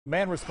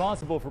Man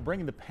responsible for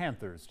bringing the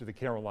Panthers to the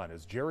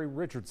Carolinas, Jerry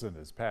Richardson,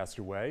 has passed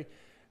away.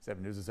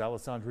 7 News'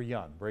 Alessandra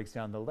Young breaks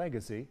down the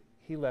legacy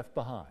he left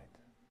behind.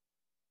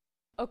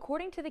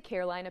 According to the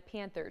Carolina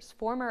Panthers,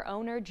 former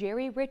owner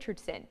Jerry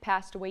Richardson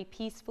passed away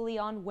peacefully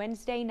on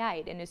Wednesday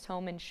night in his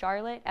home in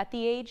Charlotte at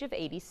the age of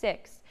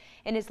 86.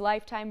 In his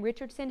lifetime,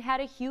 Richardson had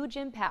a huge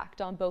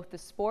impact on both the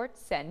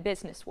sports and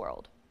business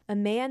world. A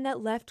man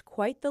that left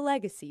quite the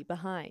legacy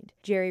behind.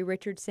 Jerry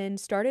Richardson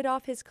started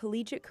off his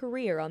collegiate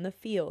career on the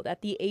field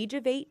at the age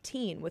of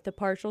 18 with a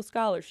partial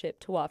scholarship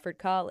to Wofford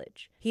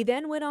College. He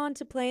then went on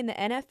to play in the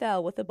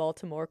NFL with the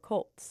Baltimore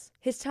Colts.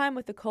 His time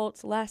with the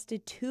Colts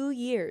lasted 2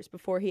 years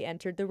before he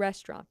entered the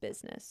restaurant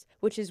business,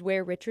 which is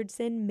where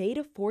Richardson made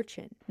a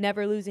fortune.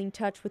 Never losing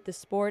touch with the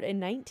sport, in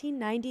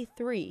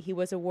 1993 he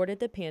was awarded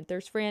the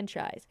Panthers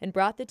franchise and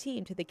brought the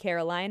team to the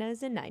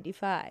Carolinas in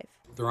 '95.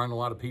 There aren't a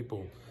lot of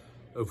people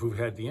who've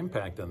had the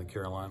impact on the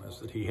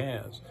Carolinas that he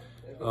has.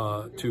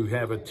 To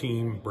have a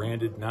team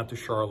branded not the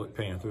Charlotte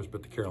Panthers,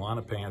 but the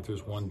Carolina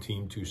Panthers, one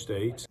team, two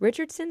states.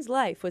 Richardson's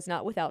life was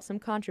not without some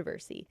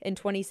controversy. In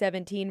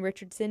 2017,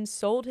 Richardson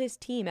sold his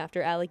team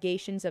after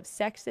allegations of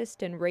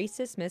sexist and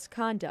racist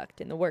misconduct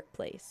in the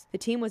workplace. The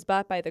team was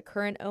bought by the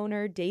current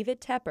owner,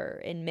 David Tepper,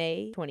 in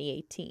May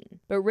 2018.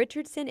 But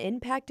Richardson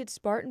impacted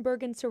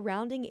Spartanburg and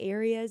surrounding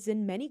areas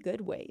in many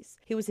good ways.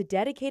 He was a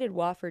dedicated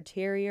Wofford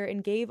Terrier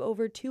and gave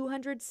over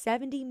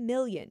 $270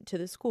 million to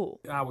the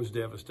school. I was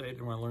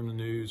devastated when I learned the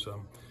news.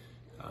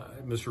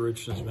 Mr.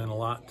 Richardson's meant a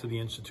lot to the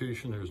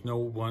institution. There's no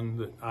one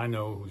that I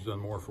know who's done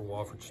more for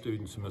Wofford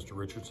students than Mr.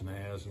 Richardson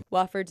has.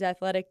 Wofford's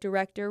athletic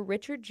director,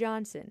 Richard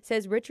Johnson,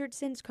 says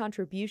Richardson's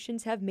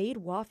contributions have made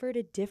Wofford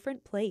a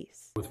different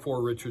place. With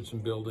 4 Richardson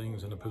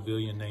buildings and a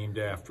pavilion named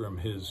after him,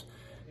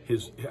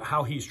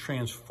 how he's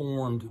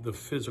transformed the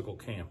physical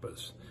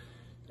campus.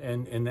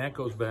 And that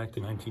goes back to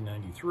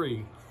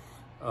 1993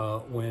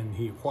 when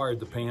he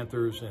acquired the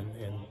Panthers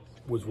and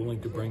was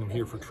willing to bring them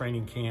here for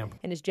training camp.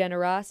 And his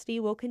generosity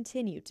will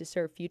continue to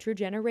serve future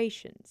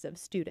generations of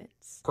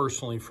students.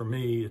 Personally, for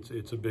me,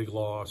 it's a big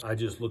loss. I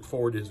just look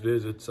forward to his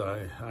visits.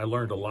 I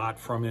learned a lot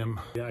from him.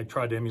 I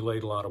tried to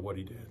emulate a lot of what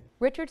he did.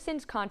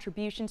 Richardson's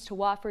contributions to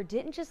Wofford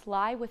didn't just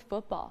lie with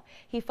football.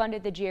 He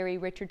funded the Jerry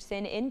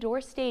Richardson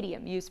Indoor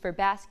Stadium used for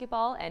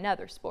basketball and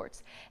other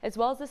sports, as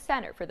well as the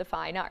Center for the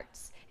Fine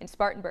Arts. In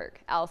Spartanburg,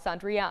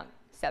 Alessandra Young,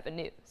 7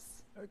 News.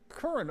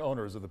 Current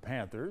owners of the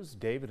Panthers,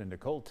 David and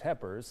Nicole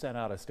Tepper, sent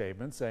out a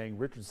statement saying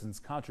Richardson's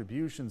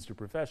contributions to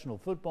professional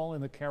football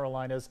in the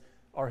Carolinas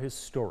are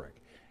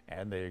historic,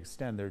 and they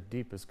extend their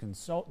deepest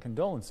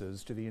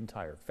condolences to the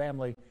entire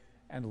family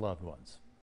and loved ones.